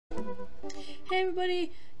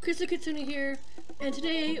everybody, Crystal Kitsune here, and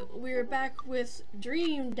today we're back with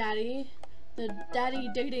Dream Daddy, the daddy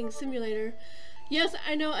dating simulator. Yes,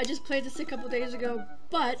 I know I just played this a couple days ago,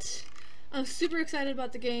 but I'm super excited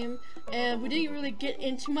about the game, and we didn't really get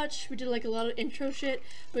into much. We did like a lot of intro shit.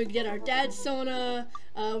 We did our dad's sauna,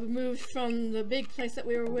 we moved from the big place that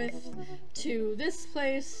we were with to this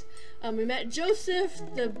place. We met Joseph,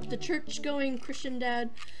 the church-going Christian dad.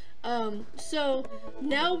 So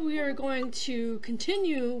now we are going to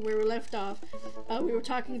continue where we left off. We were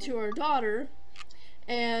talking to our daughter,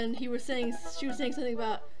 and she was saying something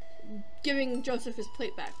about giving Joseph his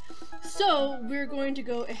plate back. So we're going to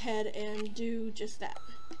go ahead and do just that.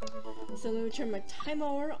 So let me turn my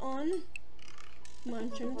timer on. Come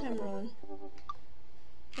on, turn the timer on.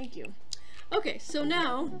 Thank you. Okay, so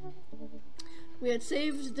now we had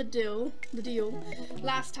saved the deal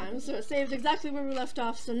last time, so it saved exactly where we left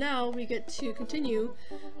off, so now we get to continue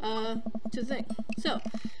to the thing. So,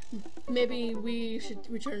 maybe we should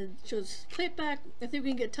return Joe's plate back. I think we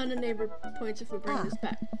can get a ton of neighbor points if we bring this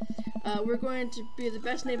back. We're going to be the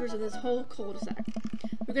best neighbors in this whole cul-de-sac.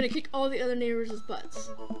 We're going to kick all the other neighbors' butts.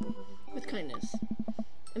 With kindness.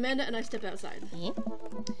 Amanda and I step outside.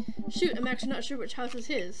 Shoot, I'm actually not sure which house is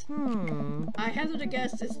his. I hazard a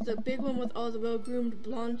guess it's the big one with all the well-groomed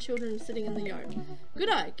blonde children sitting in the yard. Good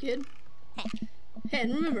eye, kid. Hey,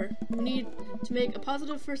 and remember, we need to make a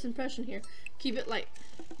positive first impression here. Keep it light.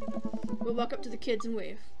 We'll walk up to the kids and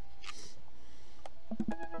wave.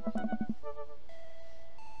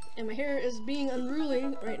 And my hair is being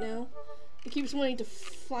unruly right now. It keeps wanting to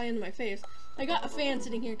fly into my face. I got a fan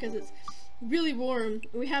sitting here because it's really warm.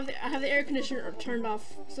 I have the air conditioner turned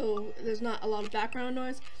off, so there's not a lot of background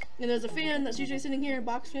noise. And there's a fan that's usually sitting here, a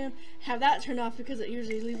box fan. Have that turned off because it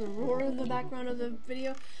usually leaves a roar in the background of the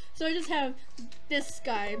video. So I just have this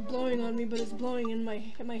guy blowing on me, but it's blowing in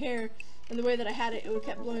my hair. And the way that I had it, it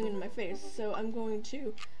kept blowing in my face. So I'm going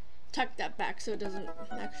to tuck that back so it doesn't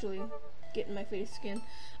actually get in my face again.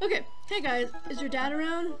 Okay, hey guys, is your dad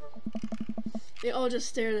around? They all just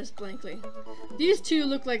stare at us blankly. These two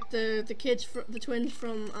look like the kids, the twins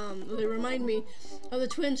from, they remind me of the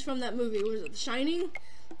twins from that movie. Was it The Shining?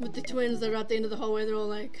 With the twins that are at the end of the hallway, they're all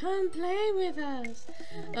like, come play with us.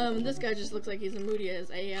 This guy just looks like he's moody as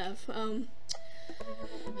AF.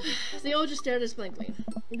 They all just stare at us blankly.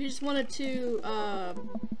 We just wanted to,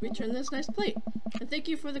 return this nice plate. And thank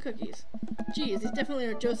you for the cookies. Geez, these definitely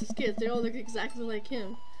are Joseph's kids. They all look exactly like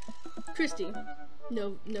him. Christy.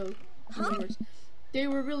 No words. They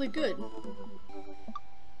were really good.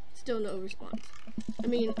 Still no response. I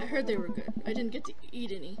mean, I heard they were good. I didn't get to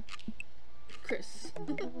eat any. Chris.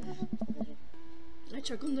 I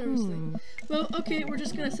chuckled nervously. Well, okay, we're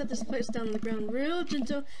just gonna set this place down on the ground real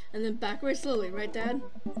gentle and then back away slowly, right, Dad?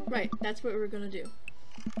 Right, that's what we're gonna do.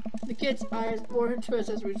 The kids' eyes bore to us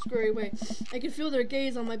as we scurry away. I can feel their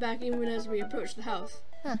gaze on my back even as we approach the house.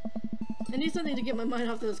 I need something to get my mind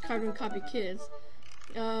off those carbon copy kids.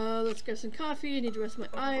 Let's get some coffee. I need to rest my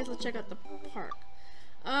eyes. Let's check out the park.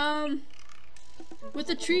 With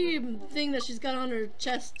the tree thing that she's got on her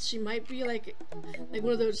chest, she might be like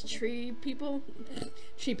one of those tree people.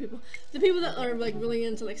 Tree people. The people that are like really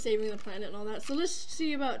into like saving the planet and all that. So let's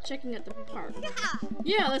see about checking out the park.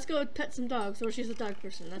 Yeah, let's go pet some dogs. Or she's a dog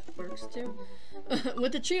person. That works too.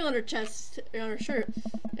 With the tree on her chest, on her shirt,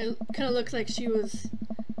 it kind of looks like she was,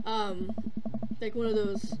 like one of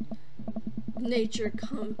those nature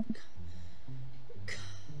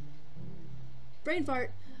brain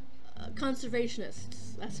fart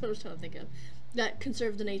conservationists. That's what I was trying to think of. That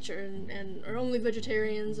conserve the nature and are only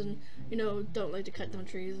vegetarians and, you know, don't like to cut down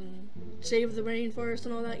trees and save the rainforest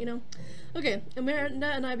and all that, you know. Okay, Amanda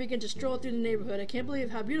and I begin to stroll through the neighborhood. I can't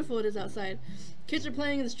believe how beautiful it is outside. Kids are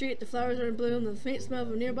playing in the street, the flowers are in bloom, and the faint smell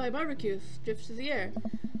of a nearby barbecue drifts through the air.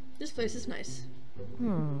 This place is nice.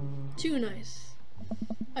 Too nice.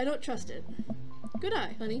 I don't trust it. Good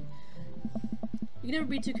eye, honey. You can never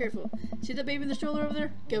be too careful. See that baby in the stroller over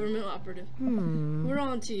there? Government operative. We're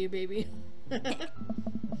on to you, baby.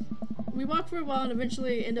 We walk for a while and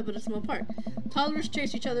eventually end up at a small park. Toddlers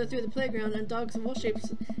chase each other through the playground, and dogs of all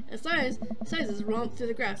shapes and sizes romp through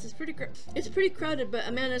the grass. It's pretty crowded, but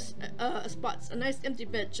Amanda spots a nice empty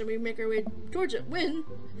bench, and we make our way towards it. When?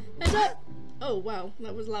 Heads up! Oh wow,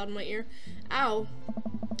 that was loud in my ear. Ow!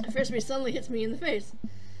 A frisbee suddenly hits me in the face.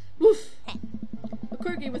 Woof! A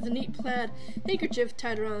corgi with a neat plaid handkerchief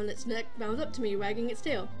tied around its neck bounds up to me, wagging its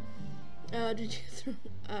tail. Did you throw...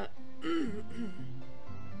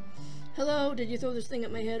 Hello, did you throw this thing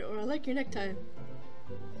at my head, or I like your necktie?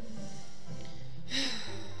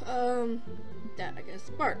 That, I guess.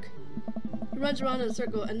 Bark. He runs around in a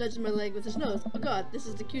circle and nudges my leg with his nose. Oh god, this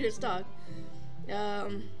is the cutest dog.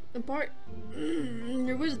 Impart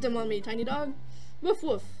your wisdom on me, tiny dog. Woof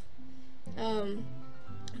woof.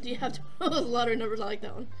 Do you have to those lottery numbers? I like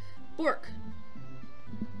that one. Bork.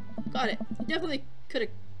 Got it. You definitely could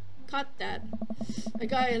have caught that. A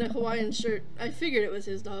guy in a Hawaiian shirt. I figured it was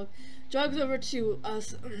his dog. Jogs over to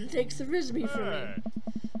us, takes the frisbee from me.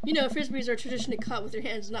 You know, frisbees are traditionally caught with your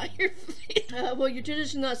hands, not your feet. Well, you're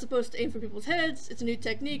traditionally not supposed to aim for people's heads. It's a new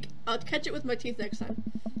technique. I'll catch it with my teeth next time.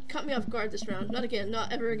 Caught me off guard this round. Not again.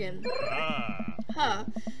 Not ever again. Ha.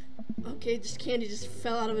 Okay, just candy just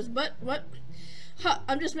fell out of his butt. What? Ha.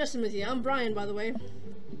 I'm just messing with you. I'm Brian, by the way.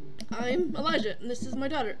 I'm Elijah, and this is my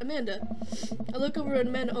daughter, Amanda. I look over at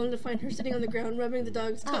Amanda only to find her sitting on the ground rubbing the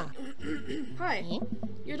dog's coat. Hi.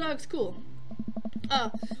 Your dog's cool.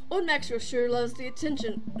 Old Maxwell sure loves the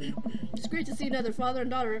attention. It's great to see another father and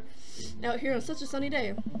daughter out here on such a sunny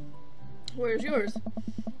day. Where's yours?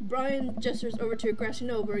 Brian gestures over to a grassy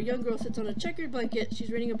knoll where a young girl sits on a checkered blanket. She's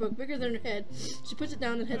reading a book bigger than her head. She puts it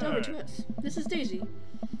down and heads over to us. This is Daisy.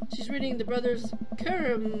 She's reading the Brothers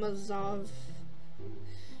Karamazov.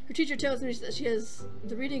 Her teacher tells me that she has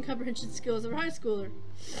the reading comprehension skills of a high schooler.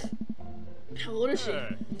 How old is she?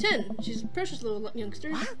 10. She's a precious little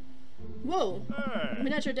youngster. Whoa. My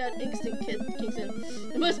natural dad instinct kid kicks in.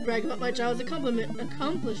 I must brag about my child's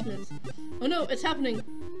accomplishments. Oh no, it's happening.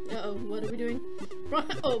 Uh-oh, what are we doing?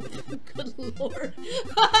 Oh, good lord.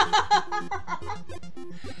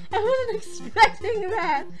 I wasn't expecting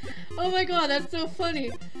that. Oh my god, that's so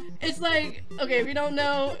funny. It's like, okay, if you don't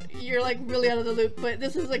know, you're like really out of the loop, but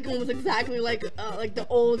this is like almost exactly like the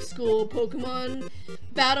old school Pokemon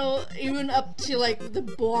battle, even up to like the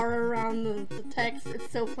bar around the text.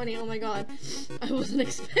 It's so funny. Oh my god, I wasn't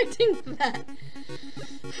expecting that.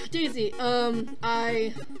 Daisy, Brian,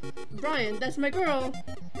 that's my girl.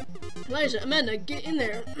 Elijah, Amanda, get in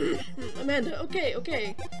there. Amanda, okay.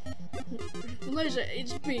 Elijah,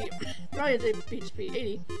 HP. Brian's HP,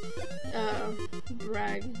 80.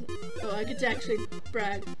 Brag. Oh, I get to actually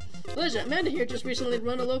brag. Elijah, Amanda here just recently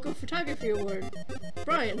won a local photography award.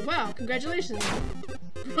 Brian, wow, congratulations.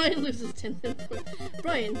 Brian loses 10.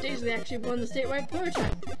 Brian, Daisy actually won the statewide poetry.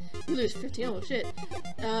 You lose 15. Oh shit.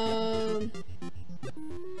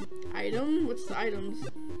 Item? What's the items?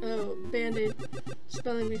 Oh, Band-Aid.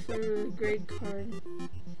 Spelling bee for grade card.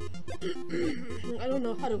 I don't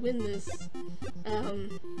know how to win this.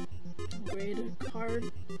 Grade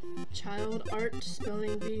card. Child art.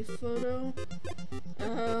 Spelling bee photo.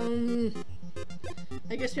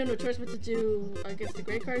 I guess we have no choice but to do, I guess, the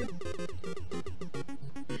grade card.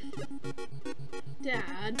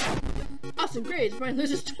 Dad. Awesome grades. Brian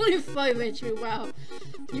loses 25 HP. Wow.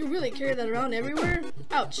 You really carry that around everywhere?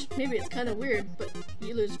 Ouch. Maybe it's kind of weird, but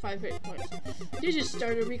you lose 5 hit points. You just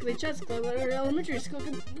started a weekly chess club at her elementary school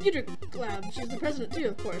computer lab. She's the president too,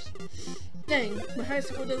 of course. Dang, my high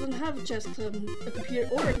school doesn't have a chess club, a computer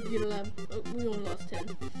lab. Oh, we only lost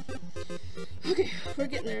 10. Okay, we're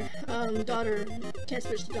getting there. Daughter. Can't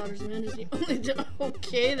switch to daughters. Amanda's the only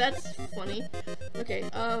okay, that's funny. Okay,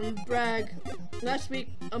 brag. Last week,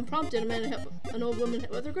 unprompted, Amanda helped an old woman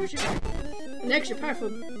with her grocery bag. An extra powerful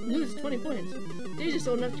loses 20 points. Daisy's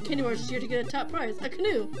old enough to candy bars this year to get a top prize, a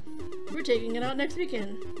canoe. We're taking it out next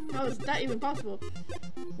weekend. How is that even possible?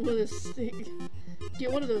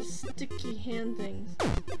 Get one of those sticky hand things.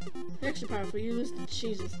 Extra powerful, you lose the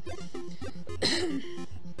cheeses.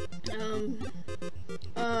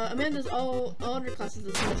 Amanda's all her classes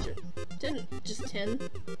this semester. 10, just 10?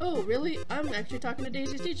 Oh, really? I'm actually talking to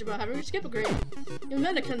Daisy's teacher about having her skip a grade.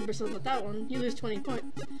 Amanda kind of bristles with that one. You lose 20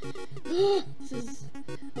 points. This is...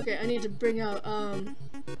 Okay, I need to bring out,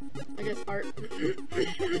 I guess art.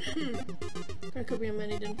 Or could be a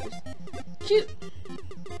many didn't first. Cute!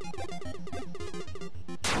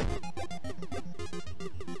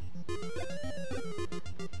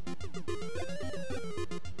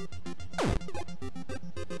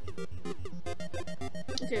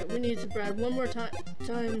 Okay, we need to brag one more time.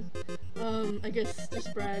 I guess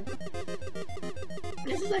just brag.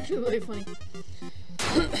 This is actually really funny.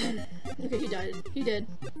 Okay, he died. He dead.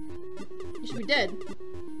 He should be dead.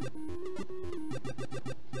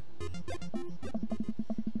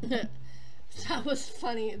 That was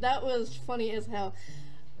funny. That was funny as hell.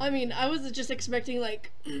 I mean, I was just expecting,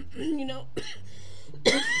 like, you know,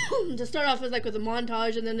 to start off with, like, with a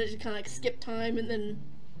montage, and then it just kind of, like, skip time, and then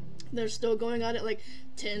they're still going on it, like,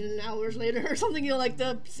 10 hours later or something, you know, like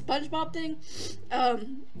the SpongeBob thing.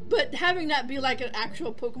 But having that be, like, an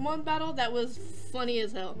actual Pokemon battle, that was funny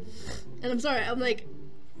as hell. And I'm sorry, I'm, like,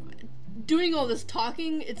 doing all this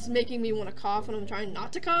talking, it's making me want to cough, and I'm trying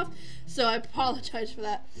not to cough, so I apologize for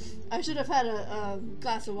that. I should have had a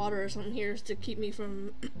glass of water or something here to keep me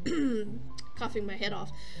from coughing my head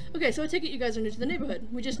off. Okay, so I take it you guys are new to the neighborhood.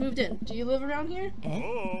 We just moved in. Do you live around here?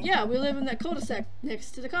 Yeah, we live in that cul-de-sac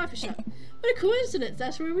next to the coffee shop. What a coincidence.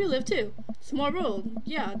 That's where we live too. Small world.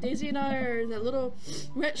 Yeah, Daisy and I are in that little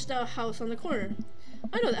ranch-style house on the corner.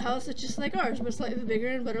 I know that house. It's just like ours, but slightly bigger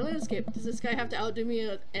and better landscape. Does this guy have to outdo me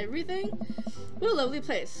at everything? What a lovely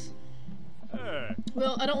place.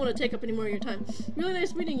 Well, I don't want to take up any more of your time. Really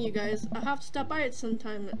nice meeting you guys. I'll have to stop by at some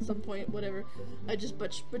point, whatever. I just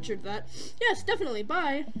butchered that. Yes, definitely.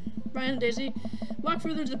 Bye. Brian and Daisy walk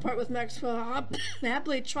further into the park with Maxwell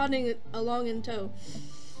happily trotting along in tow.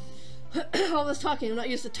 All this talking, I'm not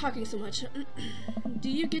used to talking so much. Do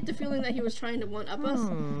you get the feeling that he was trying to one-up us?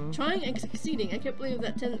 Trying and succeeding. I can't believe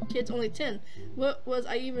that kid's only 10. What was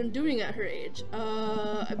I even doing at her age?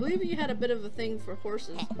 I believe you had a bit of a thing for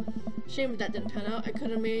horses. Shame that didn't pan out. I could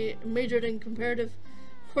have majored in comparative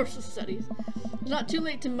horse studies. It's not too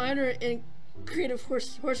late to minor in creative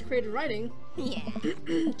horse-created writing. Yeah.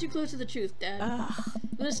 Too close to the truth, Dad.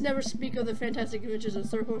 Let us never speak of the fantastic adventures of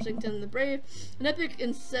Sir Horsington the Brave, an epic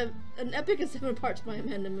in 7 parts by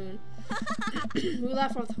Amanda Moon. We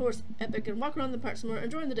laugh off the horse epic and walk around the park some more,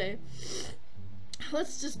 enjoying the day.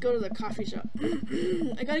 Let's just go to the coffee shop.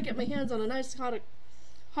 I gotta get my hands on a nice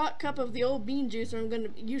hot cup of the old bean juice or I'm gonna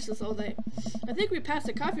be useless all day. I think we passed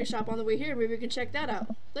a coffee shop on the way here. Maybe we can check that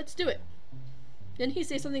out. Let's do it. Didn't he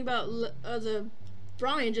say something about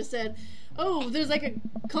Brian just said, oh, there's like a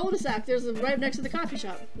cul-de-sac. There's right next to the coffee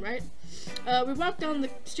shop, right? We walked down the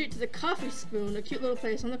street to the Coffee Spoon, a cute little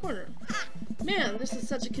place on the corner. Man, this is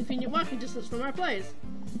such a convenient walking distance from our place.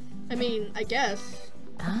 I mean, I guess.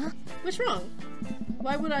 What's wrong?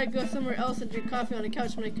 Why would I go somewhere else and drink coffee on a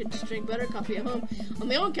couch when I could just drink better coffee at home on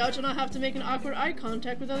my own couch and not have to make an awkward eye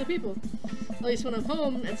contact with other people? At least when I'm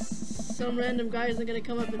home, some random guy isn't going to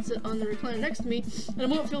come up and sit on the recliner next to me, and I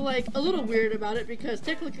won't feel like a little weird about it because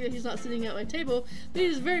technically he's not sitting at my table, but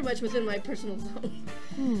he's very much within my personal zone.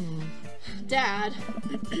 Dad,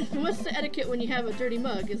 what's the etiquette when you have a dirty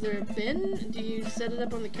mug? Is there a bin? Do you set it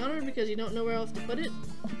up on the counter because you don't know where else to put it?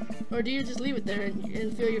 Or do you just leave it there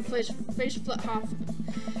and feel your face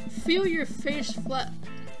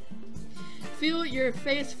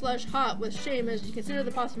flush hot with shame as you consider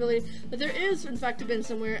the possibility that there is in fact a bin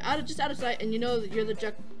somewhere just out of sight, and you know that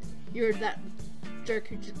you're that jerk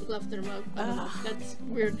who just left their mug. I don't know. That's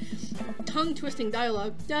weird. Tongue-twisting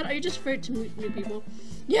dialogue. Dad, are you just afraid to meet new people?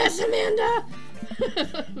 Yes, Amanda!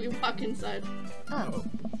 We walk inside. Oh,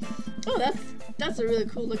 that's a really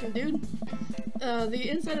cool looking dude. The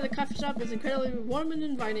inside of the coffee shop is incredibly warm and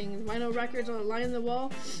inviting. Vinyl records line the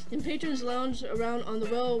wall, and patrons lounge around on the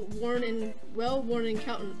well-worn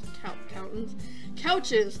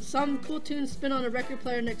couches. Some cool tunes spin on a record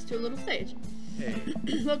player next to a little stage. Hey.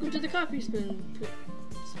 Welcome to the Coffee Spoon.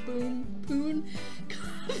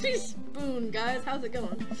 Coffee Spoon, guys. How's it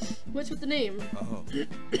going? What's with the name?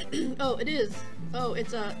 Oh, it is. Oh,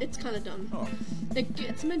 it's kind of dumb. It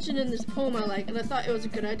gets mentioned in this poem I like, and I thought it was a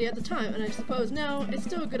good idea at the time, and I suppose now it's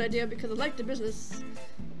still a good idea because I like the business.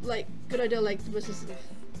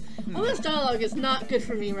 All this dialogue is not good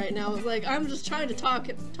for me right now. It's like, I'm just trying to talk.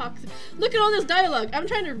 Look at all this dialogue. I'm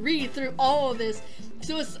trying to read through all of this,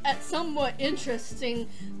 so it's somewhat interesting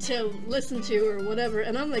to listen to or whatever,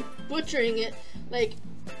 and I'm like butchering it, like,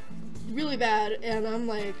 really bad, and I'm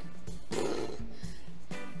like,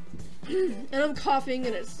 and I'm coughing,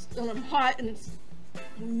 and I'm hot, and it's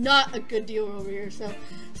not a good deal over here, so,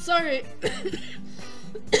 sorry.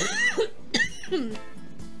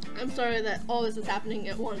 I'm sorry that all this is happening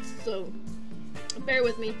at once, so bear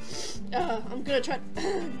with me. I'm gonna try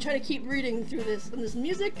to keep reading through this, and this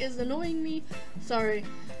music is annoying me. Sorry.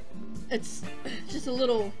 It's just a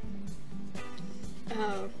little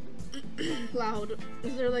loud.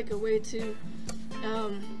 Is there like a way to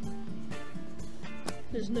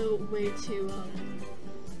there's no way to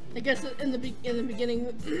I guess in the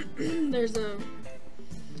beginning there's a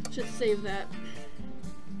should save that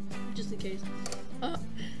just in case.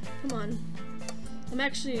 Come on. I'm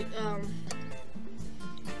actually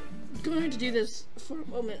going to do this for a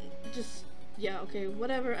moment. Just, yeah, okay,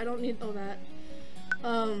 whatever. I don't need all that.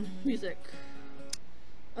 Music.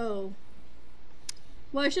 Oh.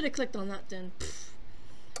 Well, I should have clicked on that then.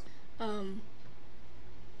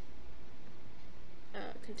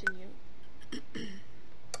 Continue.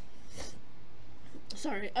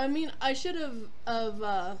 Sorry. I mean, I should have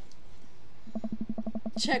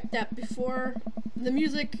checked that before. The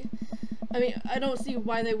music, I mean, I don't see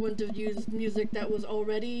why they wouldn't have used music that was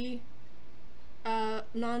already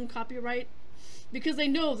non-copyright, because they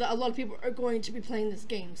know that a lot of people are going to be playing this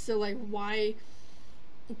game, so like, why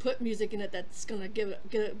put music in it that's gonna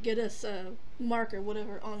get us a mark or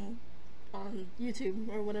whatever on on YouTube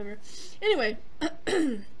or whatever. Anyway,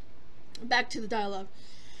 back to the dialogue.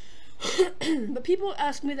 But people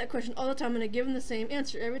ask me that question all the time, and I give them the same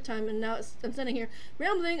answer every time, and now I'm sitting here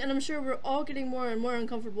rambling, and I'm sure we're all getting more and more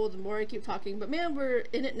uncomfortable the more I keep talking, but man, we're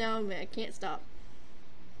in it now, man, I can't stop.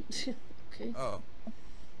 Okay. Oh.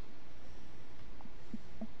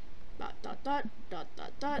 Dot, dot, dot, dot,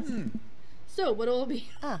 dot, dot. So, what'll it be?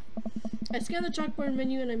 I scan the chalkboard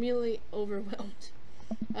menu and I'm immediately overwhelmed.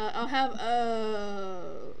 I'll have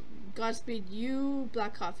Godspeed you,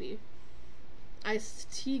 black coffee.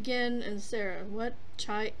 Iced Tegan and Sarah. What?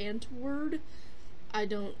 Chai Antword? I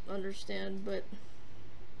don't understand, but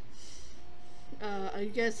I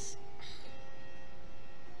guess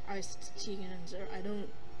Iced Tegan and Sarah.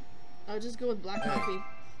 I'll just go with black coffee.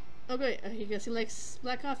 Okay, I guess he likes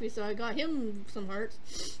black coffee, so I got him some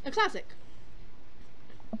hearts. A classic.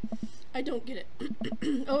 I don't get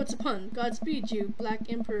it. Oh, it's a pun. Godspeed you, Black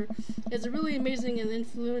Emperor is a really amazing and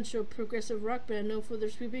influential progressive rock band known for their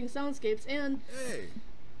sweeping soundscapes and... Hey!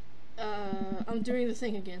 I'm doing the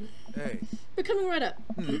thing again. Hey! But coming right up.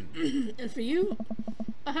 And for you,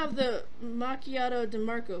 I'll have the macchiato de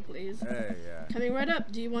Marco, please. Hey, yeah. Coming right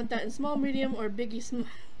up. Do you want that in small, medium, or biggie small?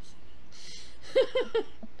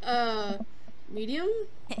 Medium?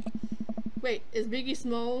 Wait, is Biggie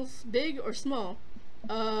Smalls big or small?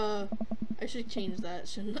 I should change that,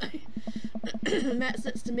 shouldn't I? Matt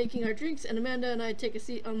sets to making our drinks, and Amanda and I take a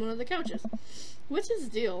seat on one of the couches. What's his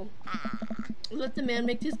deal? Let the man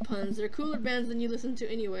make his puns. They're cooler bands than you listen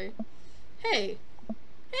to anyway. Hey!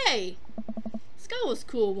 Hey! Ska was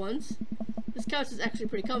cool once. This couch is actually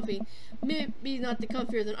pretty comfy. Maybe not the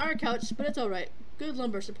comfier than our couch, but it's alright. Good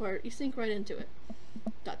lumbar support. You sink right into it.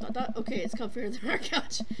 Dot dot dot. Okay, it's comfier than our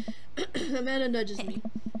couch. Amanda nudges me.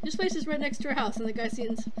 This place is right next to our house, and the guy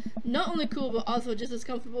seems not only cool, but also just as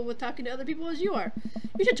comfortable with talking to other people as you are.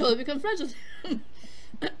 You should totally become friends with him.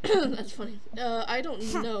 That's funny. I don't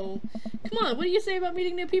know. Come on, what do you say about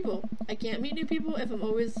meeting new people? I can't meet new people if I'm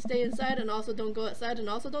always stay inside and also don't go outside and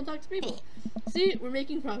also don't talk to people. See, we're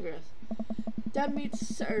making progress.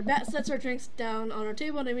 Matt sets our drinks down on our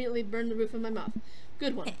table and I immediately burn the roof of my mouth.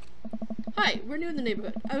 Good one. Hi, we're new in the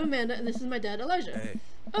neighborhood. I'm Amanda and this is my dad, Elijah. Hey.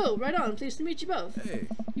 Oh, right on. Pleased to meet you both. Hey.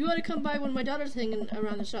 You ought to come by when my daughter's hanging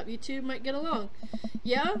around the shop. You two might get along.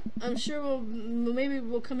 Yeah? I'm sure maybe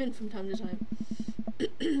we'll come in from time to time.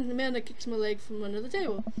 Amanda kicks my leg from under the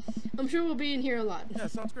table. I'm sure we'll be in here a lot. Yeah,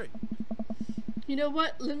 sounds great. You know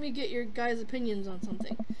what? Let me get your guys' opinions on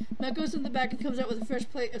something. Matt goes in the back and comes out with a fresh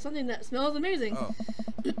plate of something that smells amazing. Oh.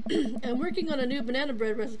 I'm working on a new banana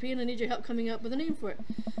bread recipe and I need your help coming up with a name for it.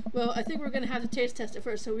 Well, I think we're going to have to taste test it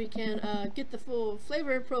first so we can get the full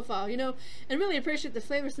flavor profile, you know, and really appreciate the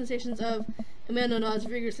flavor sensations of Amanda nods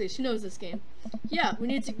vigorously. She knows this game. Yeah, we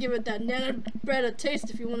need to give it that banana bread a taste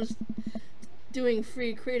if you want us doing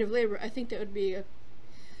free creative labor. I think that would be a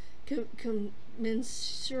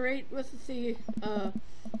commensurate with the,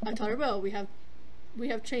 I taught her well, we have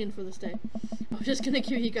trained for this day. I'm just gonna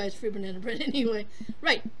give you guys free banana bread anyway.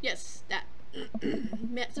 Right, yes, that.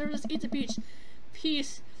 Matt serves us, eats a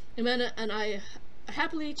piece, Amanda and I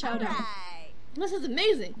happily chow down. This is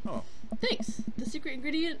amazing. Oh. Thanks. The secret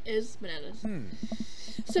ingredient is bananas.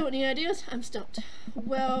 So, any ideas? I'm stumped.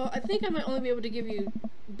 Well, I think I might only be able to give you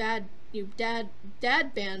dad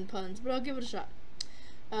band puns, but I'll give it a shot.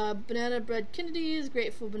 Banana bread Kennedy's,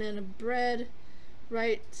 grateful banana bread,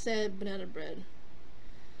 right said banana bread.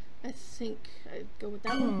 I think I'd go with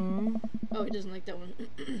that one. Oh, he doesn't like that one.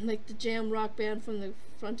 Like the jam rock band from the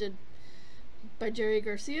fronted by Jerry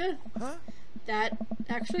Garcia. Huh? That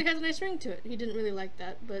actually has a nice ring to it. He didn't really like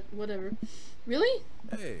that, but whatever. Really?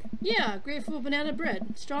 Hey. Yeah, grateful banana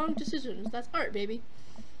bread. Strong decisions. That's art, baby.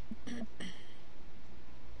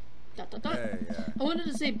 Dot dot dot. Hey, yeah. I wanted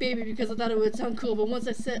to say baby because I thought it would sound cool, but once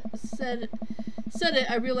I said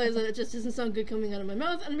it, I realized that it just doesn't sound good coming out of my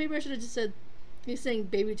mouth, and maybe I should have just said he's saying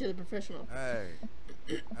baby to the professional. Hey.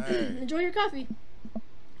 Hey. Enjoy your coffee.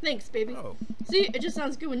 Thanks, baby. Oh. See, it just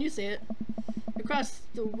sounds good when you say it. Across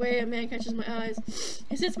the way, a man catches my eyes.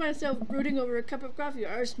 He sits by himself, brooding over a cup of coffee,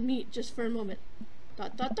 ours meat, just for a moment.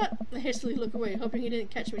 Dot dot dot. I hastily look away, hoping he didn't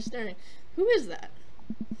catch me staring. Who is that?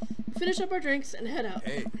 We finish up our drinks and head out.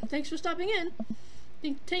 Hey. Thanks for stopping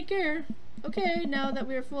in. Take care. Okay, now that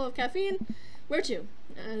we are full of caffeine, where to?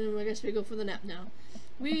 And I guess we go for the nap now.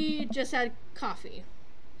 We just had coffee.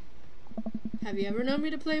 Have you ever known me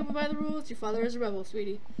to play by the rules? Your father is a rebel,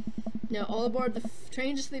 sweetie. Now all aboard the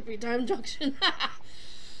train to Sleepy Time Junction.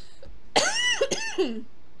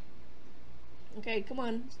 Okay, come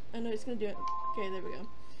on. I know he's gonna do it. Okay, there we go.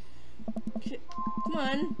 Okay, come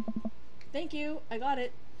on. Thank you. I got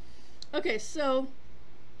it. Okay, so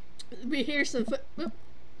we hear some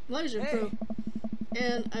Malaysian pro,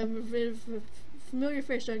 and I'm a very familiar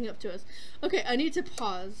face dragging up to us. Okay, I need to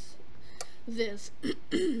pause this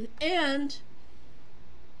and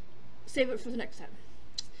save it for the next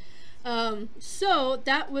time. So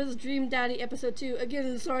that was Dream Daddy episode 2.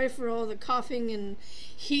 Again, sorry for all the coughing and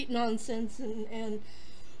heat nonsense and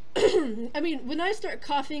I mean, when I start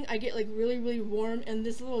coughing, I get like really warm, and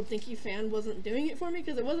this little dinky fan wasn't doing it for me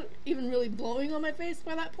because it wasn't even really blowing on my face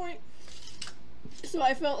by that point. So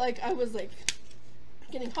I felt like I was like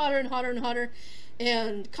getting hotter and hotter and hotter,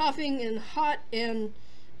 and coughing and hot, and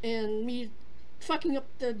me fucking up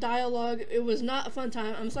the dialogue. It was not a fun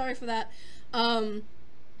time. I'm sorry for that.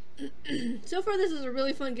 So far, this is a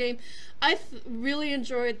really fun game. I really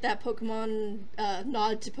enjoyed that Pokemon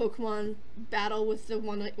nod to Pokemon battle with the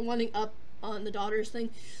one up on the daughters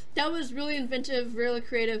thing. That was really inventive, really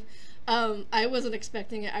creative. I wasn't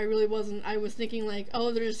expecting it. I really wasn't. I was thinking like,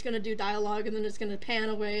 oh, they're just gonna do dialogue, and then it's gonna pan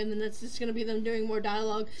away, and then it's just gonna be them doing more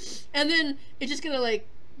dialogue, and then it's just gonna like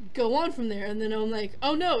go on from there. And then I'm like,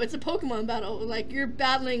 oh no, it's a Pokemon battle. Like, you're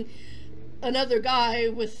battling another guy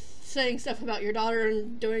with saying stuff about your daughter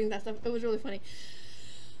and doing that stuff. It was really funny.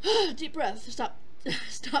 Deep breath. Stop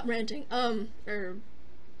ranting. Or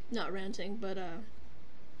not ranting, but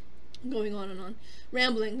going on and on.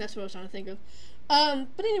 Rambling, that's what I was trying to think of.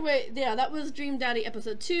 But anyway, yeah, that was Dream Daddy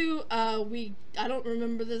episode 2. I don't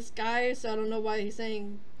remember this guy, so I don't know why he's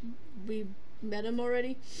saying we met him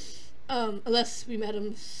already. Unless we met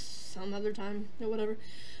him some other time or whatever.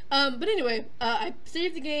 But anyway, I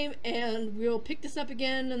saved the game, and we'll pick this up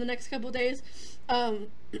again in the next couple days.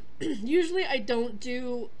 Usually I don't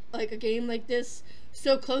do like a game like this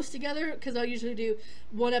so close together, because I'll usually do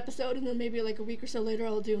one episode, and then maybe like a week or so later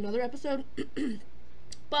I'll do another episode.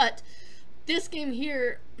 But this game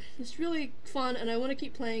here is really fun, and I want to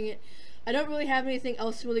keep playing it. I don't really have anything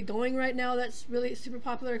else really going right now that's really super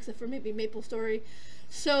popular, except for maybe MapleStory.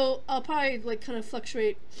 So I'll probably like kind of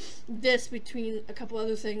fluctuate this between a couple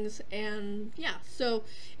other things, and yeah. So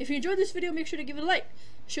if you enjoyed this video, make sure to give it a like,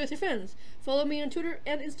 share with your friends, follow me on Twitter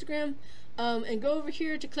and Instagram, and go over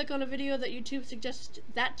here to click on a video that YouTube suggests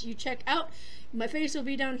that you check out. My face will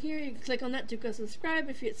be down here. You can click on that to go subscribe.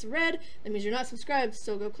 If it's red, that means you're not subscribed,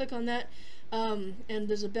 so go click on that. And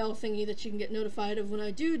there's a bell thingy that you can get notified of when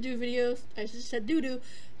I do videos. I just said doo-doo.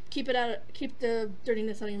 Keep the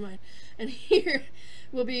dirtiness out of your mind. And here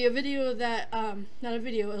will be a video that, not a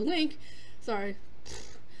video, a link, sorry,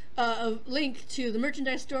 a link to the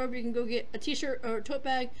merchandise store where you can go get a t-shirt or a tote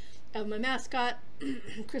bag of my mascot,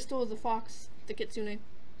 Crystal the fox, the kitsune.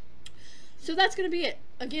 So that's gonna be it.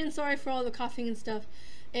 Again, sorry for all the coughing and stuff,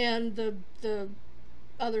 and the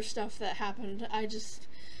other stuff that happened. I just,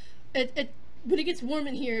 when it gets warm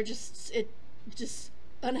in here,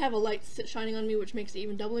 I have a light shining on me, which makes it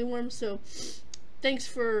even doubly warm. So thanks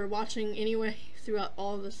for watching anyway throughout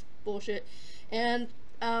all this bullshit, and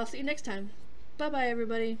I'll see you next time. Bye bye,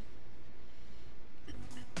 everybody.